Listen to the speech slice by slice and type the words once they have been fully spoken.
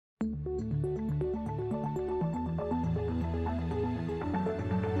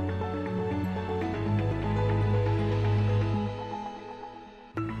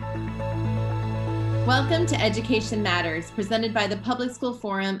Welcome to Education Matters, presented by the Public School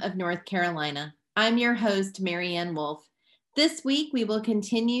Forum of North Carolina. I'm your host, Marianne Wolf. This week, we will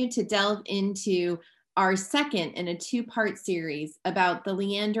continue to delve into our second in a two-part series about the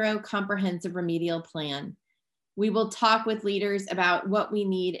Leandro Comprehensive Remedial Plan. We will talk with leaders about what we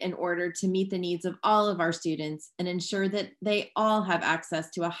need in order to meet the needs of all of our students and ensure that they all have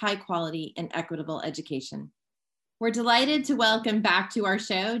access to a high quality and equitable education. We're delighted to welcome back to our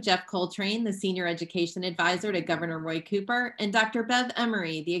show Geoff Coltrane, the Senior Education Advisor to Governor Roy Cooper, and Dr. Bev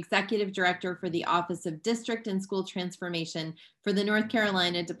Emory, the Executive Director for the Office of District and School Transformation for the North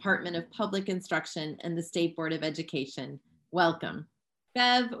Carolina Department of Public Instruction and the State Board of Education. Welcome.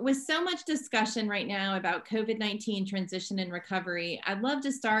 Bev, with so much discussion right now about COVID-19 transition and recovery, I'd love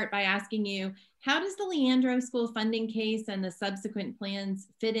to start by asking you, how does the Leandro School funding case and the subsequent plans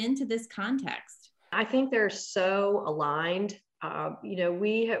fit into this context? I think they're so aligned.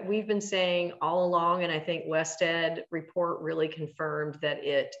 We've been saying all along, and I think WestEd report really confirmed that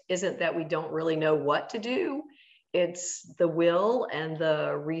it isn't that we don't really know what to do. It's the will and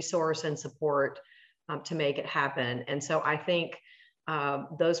the resource and support to make it happen. And so I think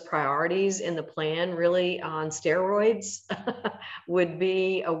those priorities in the plan really on steroids would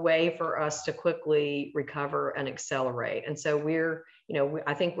be a way for us to quickly recover and accelerate. And so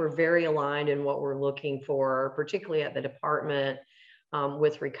I think we're very aligned in what we're looking for, particularly at the department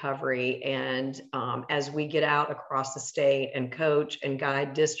with recovery. And as we get out across the state and coach and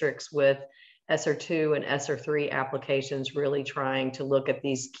guide districts with ESSER 2 and ESSER 3 applications, really trying to look at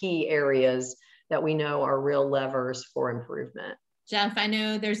these key areas that we know are real levers for improvement. Geoff, I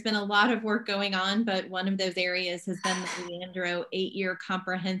know there's been a lot of work going on, but one of those areas has been the Leandro 8-year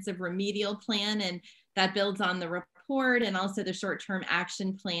comprehensive remedial plan, and that builds on the report and also the short-term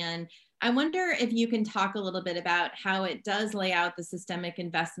action plan. I wonder if you can talk a little bit about how it does lay out the systemic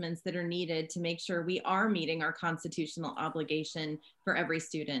investments that are needed to make sure we are meeting our constitutional obligation for every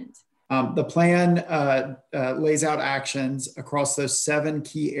student. The plan lays out actions across those 7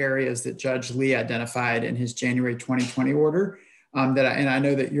 key areas that Judge Lee identified in his January 2020 order. And I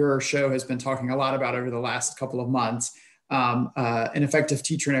know that your show has been talking a lot about over the last couple of months, an effective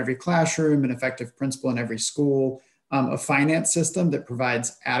teacher in every classroom, an effective principal in every school, a finance system that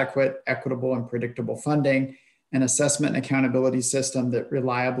provides adequate, equitable, and predictable funding, an assessment and accountability system that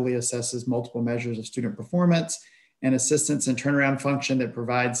reliably assesses multiple measures of student performance, an assistance and turnaround function that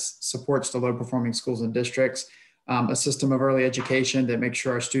provides supports to low-performing schools and districts, a system of early education that makes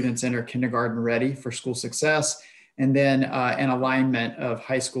sure our students enter kindergarten ready for school success, and then an alignment of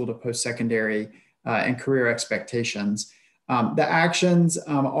high school to post-secondary and career expectations. The actions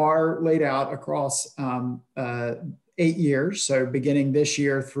are laid out across 8 years, so beginning this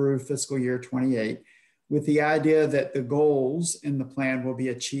year through fiscal year 28, with the idea that the goals in the plan will be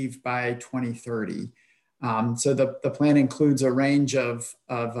achieved by 2030. So the plan includes a range of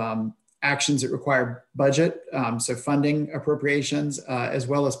actions that require budget, so funding appropriations, as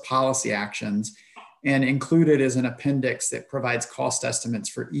well as policy actions. And included is an appendix that provides cost estimates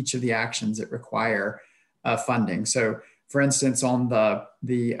for each of the actions that require funding. So, for instance, on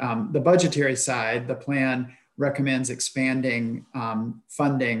the budgetary side, the plan recommends expanding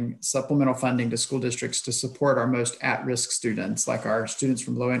supplemental funding to school districts to support our most at-risk students, like our students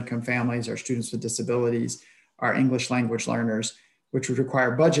from low-income families, our students with disabilities, our English language learners, which would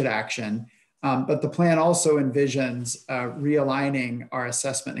require budget action. But the plan also envisions realigning our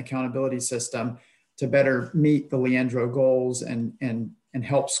assessment and accountability system to better meet the Leandro goals and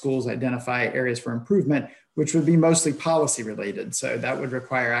help schools identify areas for improvement, which would be mostly policy related. So that would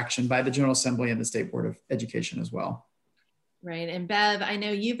require action by the General Assembly and the State Board of Education as well. Right. And Bev, I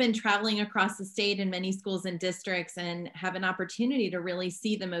know you've been traveling across the state in many schools and districts and have an opportunity to really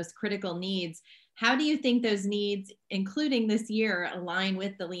see the most critical needs. How do you think those needs, including this year, align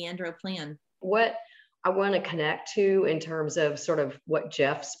with the Leandro plan? What I want to connect to in terms of sort of what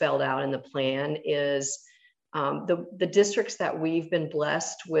Geoff spelled out in the plan is the districts that we've been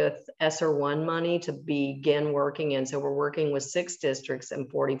blessed with ESSER 1 money to begin working in. So we're working with 6 districts and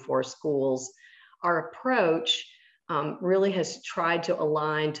 44 schools. Our approach really has tried to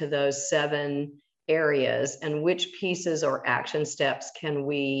align to those 7 areas and which pieces or action steps can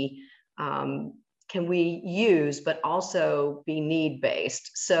we use, but also be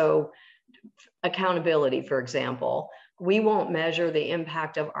need-based. So accountability, for example, we won't measure the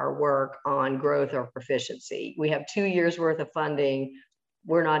impact of our work on growth or proficiency. We have 2 years worth of funding.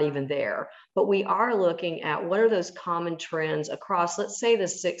 We're not even there, but we are looking at what are those common trends across, let's say, the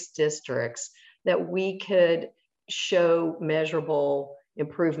 6 districts that we could show measurable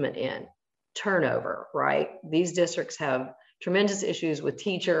improvement in. Turnover, right? These districts have tremendous issues with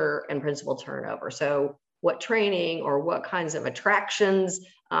teacher and principal turnover. So what training or what kinds of attractions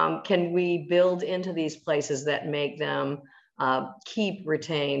can we build into these places that make them keep,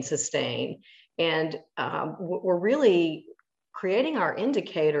 retain, sustain? And we're really creating our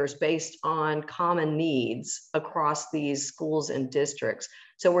indicators based on common needs across these schools and districts.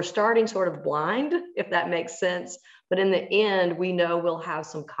 So we're starting sort of blind, if that makes sense. But in the end, we know we'll have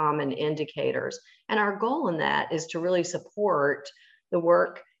some common indicators. And our goal in that is to really support the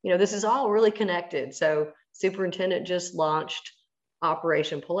work. You know, this is all really connected. So Superintendent just launched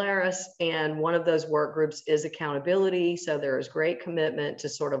Operation Polaris, and one of those work groups is accountability. So there is great commitment to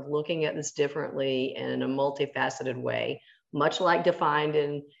sort of looking at this differently and in a multifaceted way, much like defined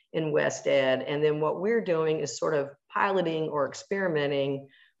in West Ed. And then what we're doing is sort of piloting or experimenting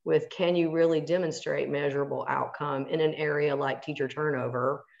with, can you really demonstrate measurable outcome in an area like teacher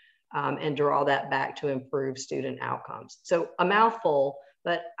turnover, and draw that back to improve student outcomes. So a mouthful,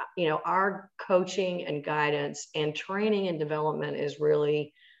 but you know, our coaching and guidance and training and development is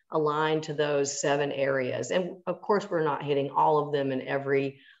really aligned to those 7 areas. And of course, we're not hitting all of them in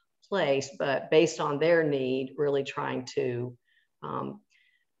every place, but based on their need, really trying to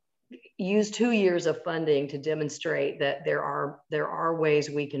use 2 years of funding to demonstrate that there are ways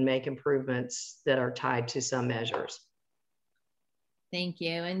we can make improvements that are tied to some measures. Thank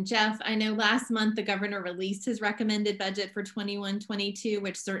you. And Geoff, I know last month the governor released his recommended budget for 21-22,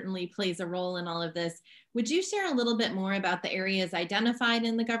 which certainly plays a role in all of this. Would you share a little bit more about the areas identified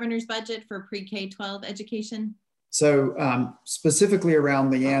in the governor's budget for pre-K-12 education? So specifically around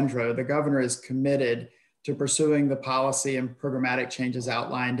Leandro, the governor is committed to pursuing the policy and programmatic changes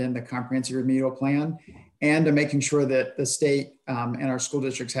outlined in the Comprehensive Remedial Plan, and to making sure that the state and our school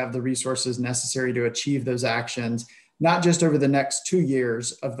districts have the resources necessary to achieve those actions, not just over the next 2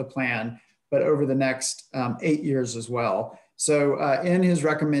 years of the plan, but over the next 8 years as well. So in his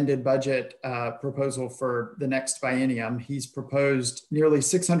recommended budget proposal for the next biennium, he's proposed nearly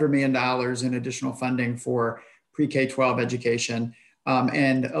 $600 million in additional funding for pre-K-12 education,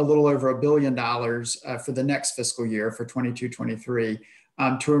 and a little over $1 billion for the next fiscal year for 22-23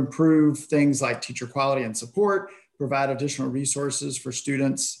 to improve things like teacher quality and support, provide additional resources for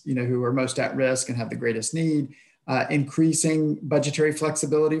students, you know, who are most at risk and have the greatest need, increasing budgetary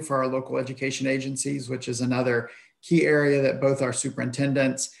flexibility for our local education agencies, which is another key area that both our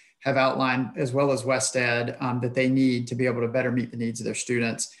superintendents have outlined, as well as West Ed, that they need to be able to better meet the needs of their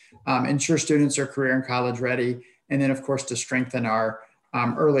students, ensure students are career and college ready, and then of course to strengthen our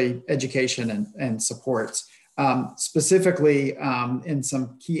early education and supports. Specifically in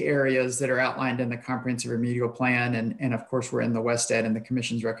some key areas that are outlined in the Comprehensive Remedial Plan, and of course we're in the West Ed and the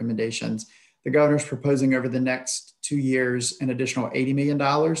Commission's recommendations. The governor's proposing over the next 2 years an additional $80 million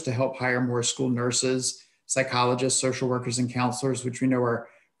to help hire more school nurses, psychologists, social workers, and counselors, which we know are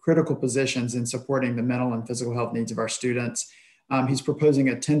critical positions in supporting the mental and physical health needs of our students. He's proposing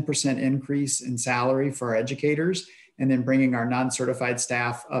a 10% increase in salary for our educators, and then bringing our non-certified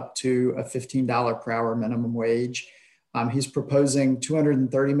staff up to a $15 per hour minimum wage. He's proposing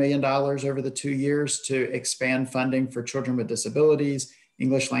 $230 million over the 2 years to expand funding for children with disabilities,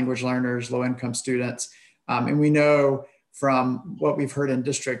 English language learners, low-income students. And we know from what we've heard in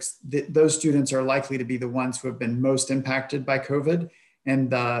districts that those students are likely to be the ones who have been most impacted by COVID and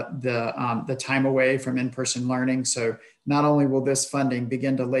the time away from in-person learning. So not only will this funding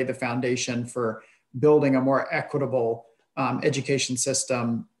begin to lay the foundation for building a more equitable education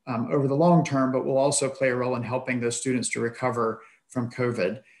system over the long term, but will also play a role in helping those students to recover from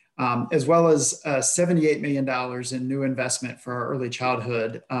COVID, as well as $78 million in new investment for our early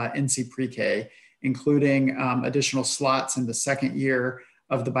childhood NC pre-K, including additional slots in the second year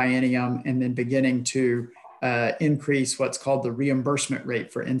of the biennium, and then beginning to increase what's called the reimbursement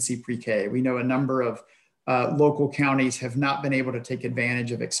rate for NC pre-K. We know a number of local counties have not been able to take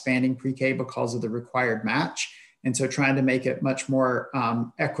advantage of expanding pre-K because of the required match. And so trying to make it much more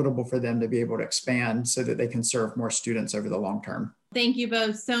equitable for them to be able to expand so that they can serve more students over the long term. Thank you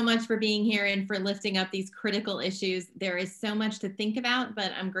both so much for being here and for lifting up these critical issues. There is so much to think about,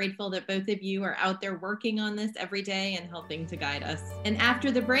 but I'm grateful that both of you are out there working on this every day and helping to guide us. And after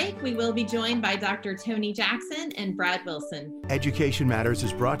the break, we will be joined by Dr. Tony Jackson and Brad Wilson. Education Matters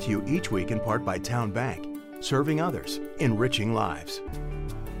is brought to you each week in part by Town Bank, serving others, enriching lives.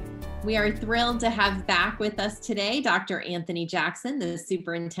 We are thrilled to have back with us today Dr. Anthony Jackson, the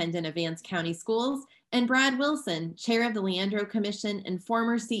Superintendent of Vance County Schools, and Brad Wilson, Chair of the Leandro Commission and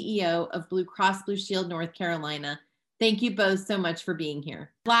former CEO of Blue Cross Blue Shield North Carolina. Thank you both so much for being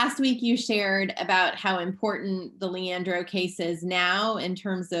here. Last week, you shared about how important the Leandro case is now in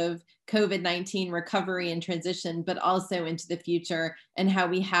terms of COVID-19 recovery and transition, but also into the future, and how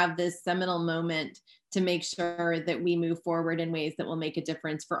we have this seminal moment to make sure that we move forward in ways that will make a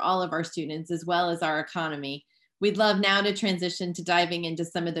difference for all of our students as well as our economy. We'd love now to transition to diving into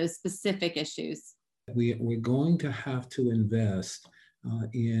some of those specific issues. We're going to have to invest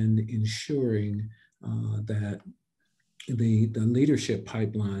in ensuring that the leadership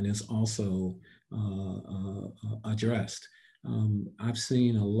pipeline is also addressed. I've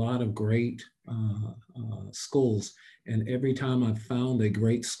seen a lot of great schools, and every time I've found a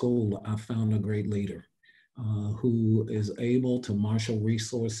great school, I've found a great leader who is able to marshal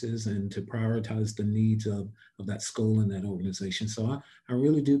resources and to prioritize the needs of that school and that organization. So I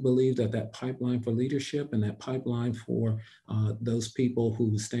really do believe that that pipeline for leadership and that pipeline for those people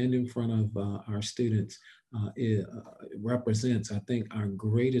who stand in front of our students it represents, I think, our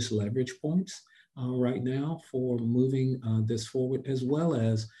greatest leverage points right now for moving this forward, as well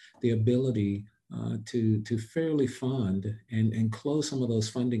as the ability to fairly fund and close some of those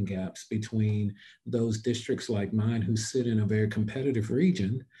funding gaps between those districts like mine who sit in a very competitive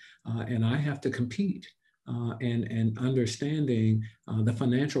region, and I have to compete. And understanding the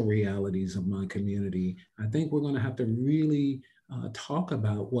financial realities of my community, I think we're going to have to really talk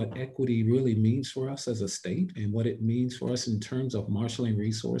about what equity really means for us as a state and what it means for us in terms of marshaling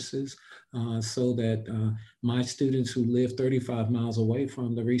resources so that my students who live 35 miles away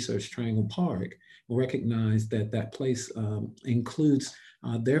from the Research Triangle Park recognize that that place includes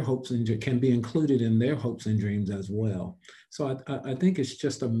their hopes and can be included in their hopes and dreams as well. So I think it's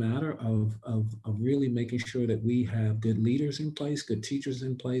just a matter of really making sure that we have good leaders in place, good teachers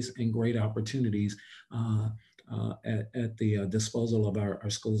in place, and great opportunities at the disposal of our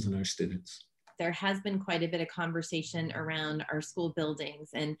schools and our students. There has been quite a bit of conversation around our school buildings,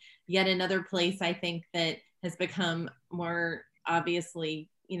 and yet another place I think that has become more obviously,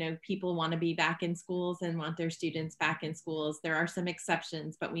 people want to be back in schools and want their students back in schools. There are some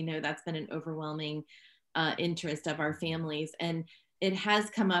exceptions, but we know that's been an overwhelming interest of our families. And it has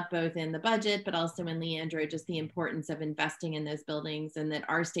come up both in the budget, but also in Leandro, just the importance of investing in those buildings, and that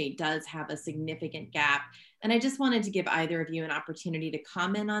our state does have a significant gap. And I just wanted to give either of you an opportunity to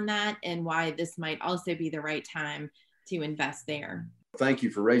comment on that and why this might also be the right time to invest there. Thank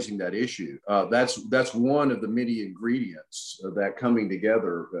you for raising that issue. That's one of the many ingredients that coming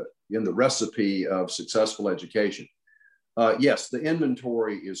together in the recipe of successful education. Yes, the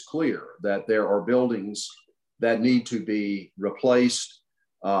inventory is clear that there are buildings that need to be replaced,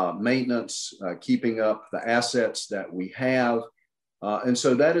 maintenance, keeping up the assets that we have. And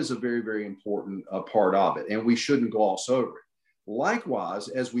so that is a very, very important part of it, and we shouldn't gloss over it. Likewise,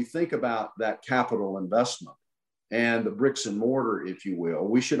 as we think about that capital investment and the bricks and mortar, if you will,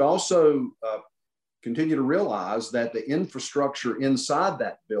 we should also continue to realize that the infrastructure inside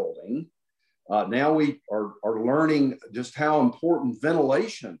that building, now we are learning just how important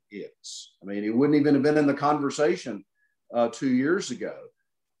ventilation is. I mean, it wouldn't even have been in the conversation 2 years ago.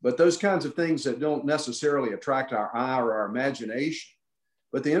 But those kinds of things that don't necessarily attract our eye or our imagination,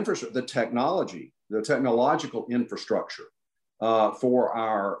 but the infrastructure, the technology, the technological infrastructure for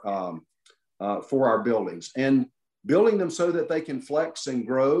our buildings, and building them so that they can flex and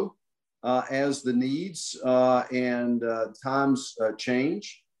grow as the needs and times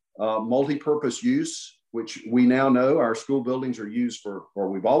change. Multi-purpose use, which we now know our school buildings are used for, or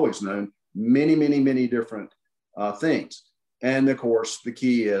we've always known, many, many, many different things. And of course, the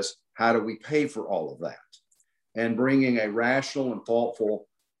key is how do we pay for all of that? And bringing a rational and thoughtful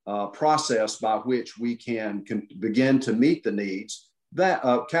process by which we can begin to meet the needs, that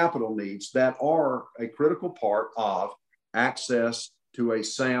capital needs that are a critical part of access to a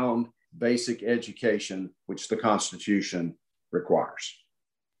sound basic education, which the Constitution requires.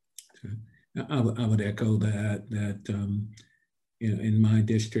 I would echo that in my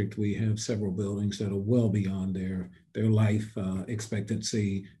district, we have several buildings that are well beyond their life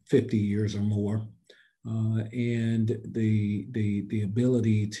expectancy, 50 years or more. And the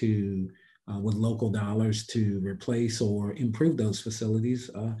ability to, with local dollars, to replace or improve those facilities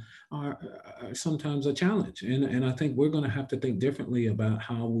are sometimes a challenge. And I think we're going to have to think differently about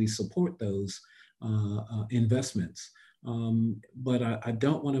how we support those investments. But I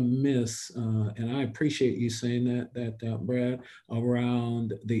don't want to miss, and I appreciate you saying that Brad,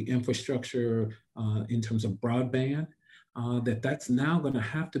 around the infrastructure in terms of broadband. that's now going to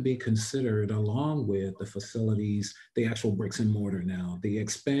have to be considered along with the facilities, the actual bricks and mortar now, the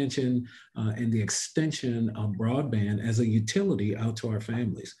expansion and the extension of broadband as a utility out to our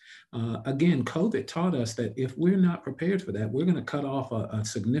families. Again, COVID taught us that if we're not prepared for that, we're going to cut off a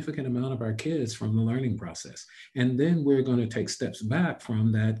significant amount of our kids from the learning process. And then we're going to take steps back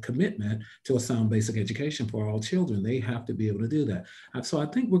from that commitment to a sound basic education for all children. They have to be able to do that. So I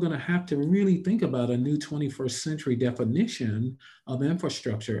think we're going to have to really think about a new 21st century definition of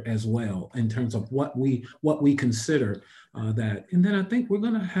infrastructure as well, in terms of what we consider that. And then I think we're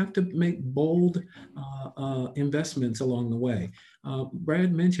going to have to make bold investments along the way.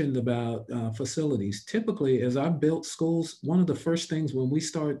 Brad mentioned about facilities. Typically, as I've built schools, one of the first things when we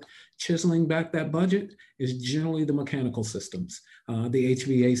start chiseling back that budget is generally the mechanical systems, the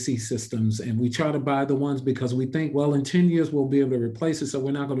HVAC systems. And we try to buy the ones because we think, well, in 10 years, we'll be able to replace it. So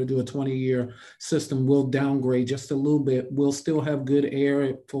we're not going to do a 20-year system. We'll downgrade just a little bit. We'll still have good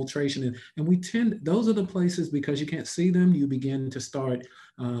air filtration. And we those are the places, because you can't see them, you begin to start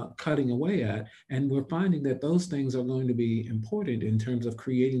cutting away at. And we're finding that those things are going to be important in terms of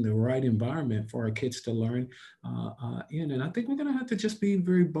creating the right environment for our kids to learn in. And I think we're going to have to just be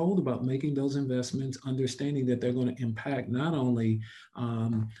very bold about making those investments, understanding that they're going to impact not only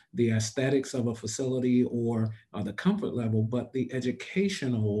the aesthetics of a facility or the comfort level, but the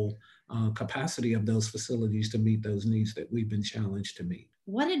educational capacity of those facilities to meet those needs that we've been challenged to meet.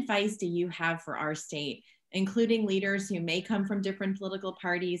 What advice do you have for our state, including leaders who may come from different political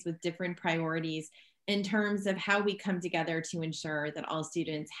parties with different priorities, in terms of how we come together to ensure that all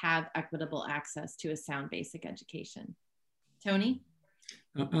students have equitable access to a sound basic education? Tony?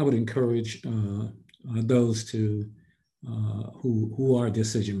 I would encourage those who are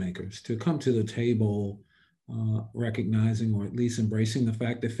decision makers to come to the table recognizing, or at least embracing, the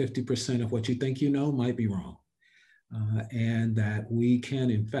fact that 50% of what you think you know might be wrong. And that we can,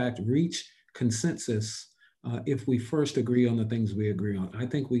 in fact, reach consensus if we first agree on the things we agree on. I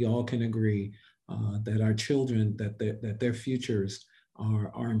think we all can agree that our children, that their futures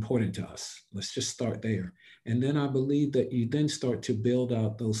are important to us. Let's just start there. And then I believe that you then start to build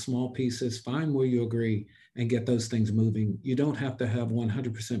out those small pieces, find where you agree, and get those things moving. You don't have to have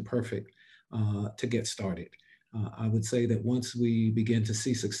 100% perfect to get started. I would say that once we begin to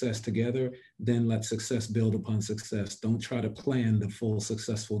see success together, then let success build upon success. Don't try to plan the full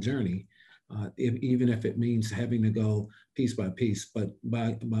successful journey, even if it means having to go piece by piece. But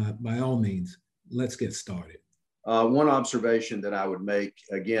by all means, let's get started. One observation that I would make,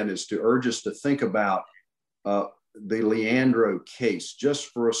 again, is to urge us to think about the Leandro case just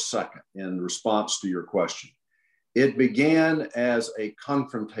for a second in response to your question. It began as a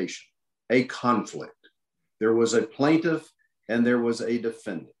confrontation, a conflict. There was a plaintiff and there was a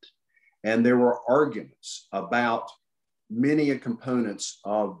defendant. And there were arguments about many components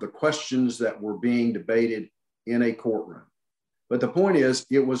of the questions that were being debated in a courtroom. But the point is,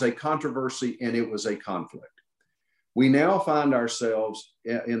 it was a controversy and it was a conflict. We now find ourselves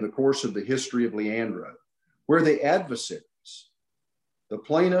in the course of the history of Leandro, where the adversaries, the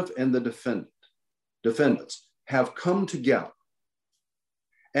plaintiff and the defendants, have come together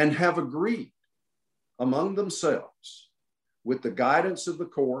and have agreed among themselves, with the guidance of the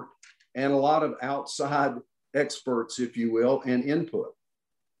court and a lot of outside experts, if you will, and input,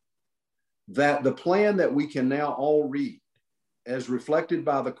 that the plan that we can now all read as reflected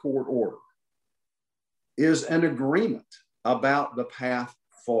by the court order is an agreement about the path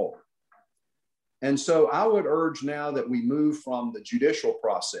forward. And so I would urge now that we move from the judicial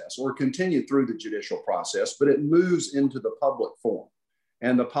process, or continue through the judicial process, but it moves into the public forum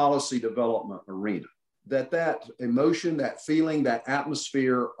and the policy development arena. That emotion, that feeling, that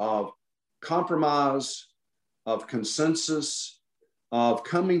atmosphere of compromise, of consensus, of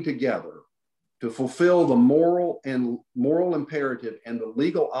coming together to fulfill the moral imperative and the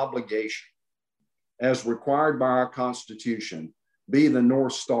legal obligation as required by our Constitution be the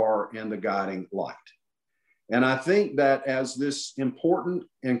North Star and the guiding light. And I think that as this important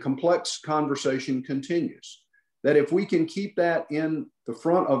and complex conversation continues, that if we can keep that in the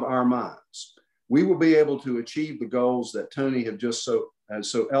front of our minds, we will be able to achieve the goals that Tony have just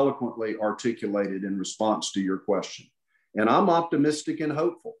so eloquently articulated in response to your question. And I'm optimistic and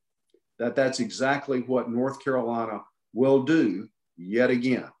hopeful that that's exactly what North Carolina will do yet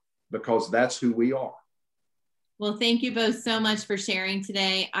again, because that's who we are. Well, thank you both so much for sharing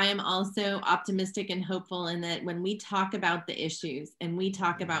today. I am also optimistic and hopeful in that when we talk about the issues and we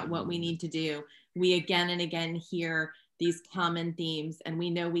talk about what we need to do, we again and again hear these common themes, and we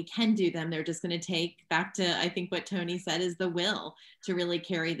know we can do them. They're just going to take, back to, I think what Tony said, is the will to really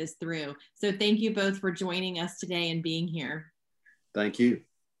carry this through. So thank you both for joining us today and being here. Thank you.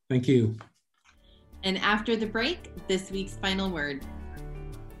 Thank you. And after the break, this week's final word.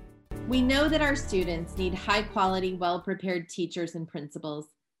 We know that our students need high quality, well-prepared teachers and principals.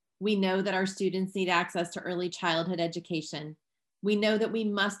 We know that our students need access to early childhood education. We know that we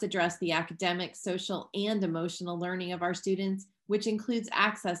must address the academic, social, and emotional learning of our students, which includes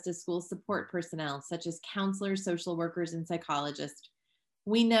access to school support personnel, such as counselors, social workers, and psychologists.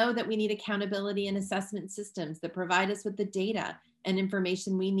 We know that we need accountability and assessment systems that provide us with the data and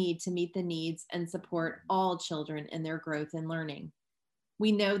information we need to meet the needs and support all children in their growth and learning.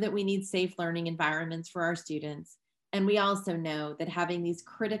 We know that we need safe learning environments for our students. And we also know that having these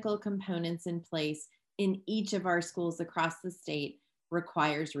critical components in place in each of our schools across the state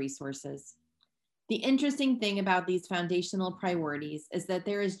requires resources. The interesting thing about these foundational priorities is that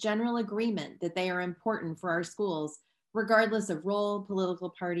there is general agreement that they are important for our schools, regardless of role, political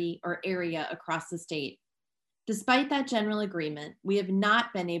party, or area across the state. Despite that general agreement, we have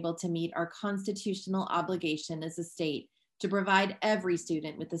not been able to meet our constitutional obligation as a state to provide every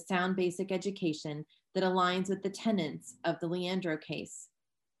student with a sound basic education that aligns with the tenets of the Leandro case.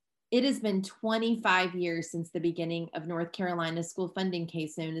 It has been 25 years since the beginning of North Carolina's school funding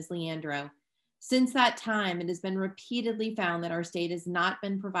case known as Leandro. Since that time, it has been repeatedly found that our state has not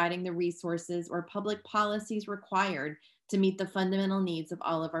been providing the resources or public policies required to meet the fundamental needs of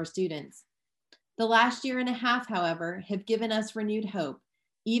all of our students. The last year and a half, however, have given us renewed hope,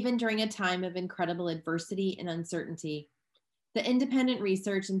 even during a time of incredible adversity and uncertainty. The independent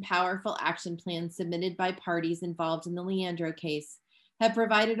research and powerful action plans submitted by parties involved in the Leandro case have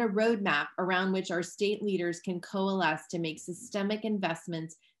provided a roadmap around which our state leaders can coalesce to make systemic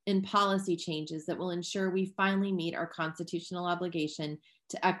investments in policy changes that will ensure we finally meet our constitutional obligation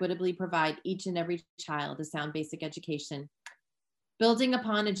to equitably provide each and every child a sound basic education. Building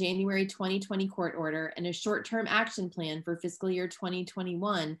upon a January 2020 court order and a short-term action plan for fiscal year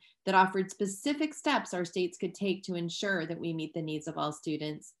 2021 that offered specific steps our states could take to ensure that we meet the needs of all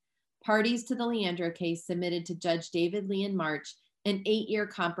students, parties to the Leandro case submitted to Judge David Lee in March an 8-year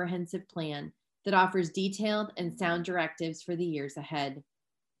comprehensive plan that offers detailed and sound directives for the years ahead.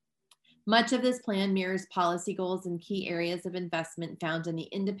 Much of this plan mirrors policy goals and key areas of investment found in the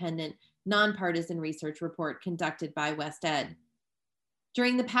independent, nonpartisan research report conducted by WestEd.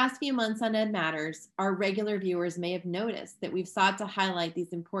 During the past few months on Ed Matters, our regular viewers may have noticed that we've sought to highlight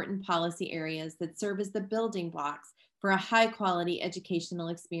these important policy areas that serve as the building blocks for a high-quality educational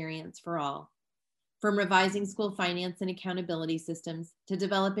experience for all. From revising school finance and accountability systems to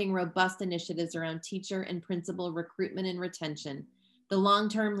developing robust initiatives around teacher and principal recruitment and retention, the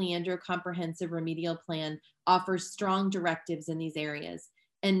long-term Leandro Comprehensive Remedial Plan offers strong directives in these areas,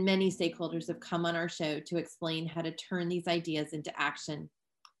 and many stakeholders have come on our show to explain how to turn these ideas into action.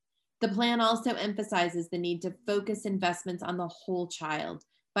 The plan also emphasizes the need to focus investments on the whole child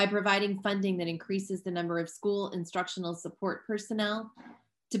by providing funding that increases the number of school instructional support personnel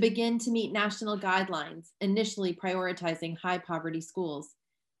to begin to meet national guidelines, initially prioritizing high poverty schools.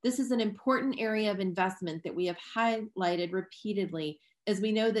 This is an important area of investment that we have highlighted repeatedly, as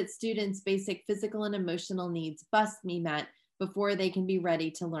we know that students' basic physical and emotional needs must be met before they can be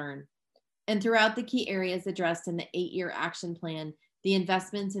ready to learn. And throughout the key areas addressed in the 8-year action plan, the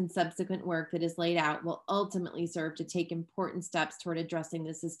investments and subsequent work that is laid out will ultimately serve to take important steps toward addressing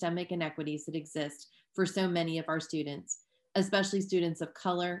the systemic inequities that exist for so many of our students, especially students of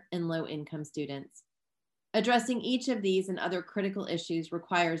color and low-income students. Addressing each of these and other critical issues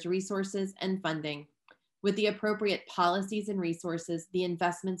requires resources and funding. With the appropriate policies and resources, the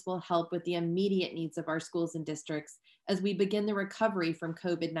investments will help with the immediate needs of our schools and districts as we begin the recovery from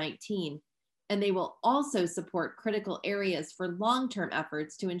COVID-19. And they will also support critical areas for long-term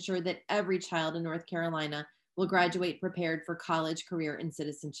efforts to ensure that every child in North Carolina will graduate prepared for college, career, and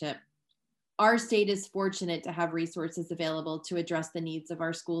citizenship. Our state is fortunate to have resources available to address the needs of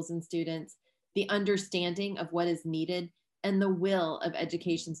our schools and students, the understanding of what is needed, and the will of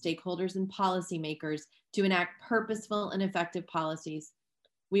education stakeholders and policymakers to enact purposeful and effective policies.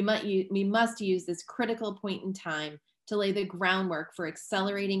 We must use this critical point in time to lay the groundwork for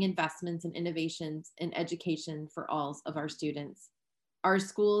accelerating investments and innovations in education for all of our students. Our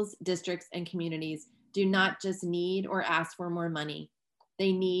schools, districts, and communities do not just need or ask for more money.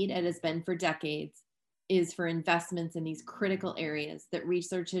 They need, and has been for decades, is for investments in these critical areas that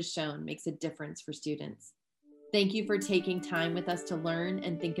research has shown makes a difference for students. Thank you for taking time with us to learn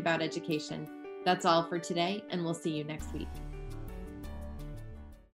and think about education. That's all for today, and we'll see you next week.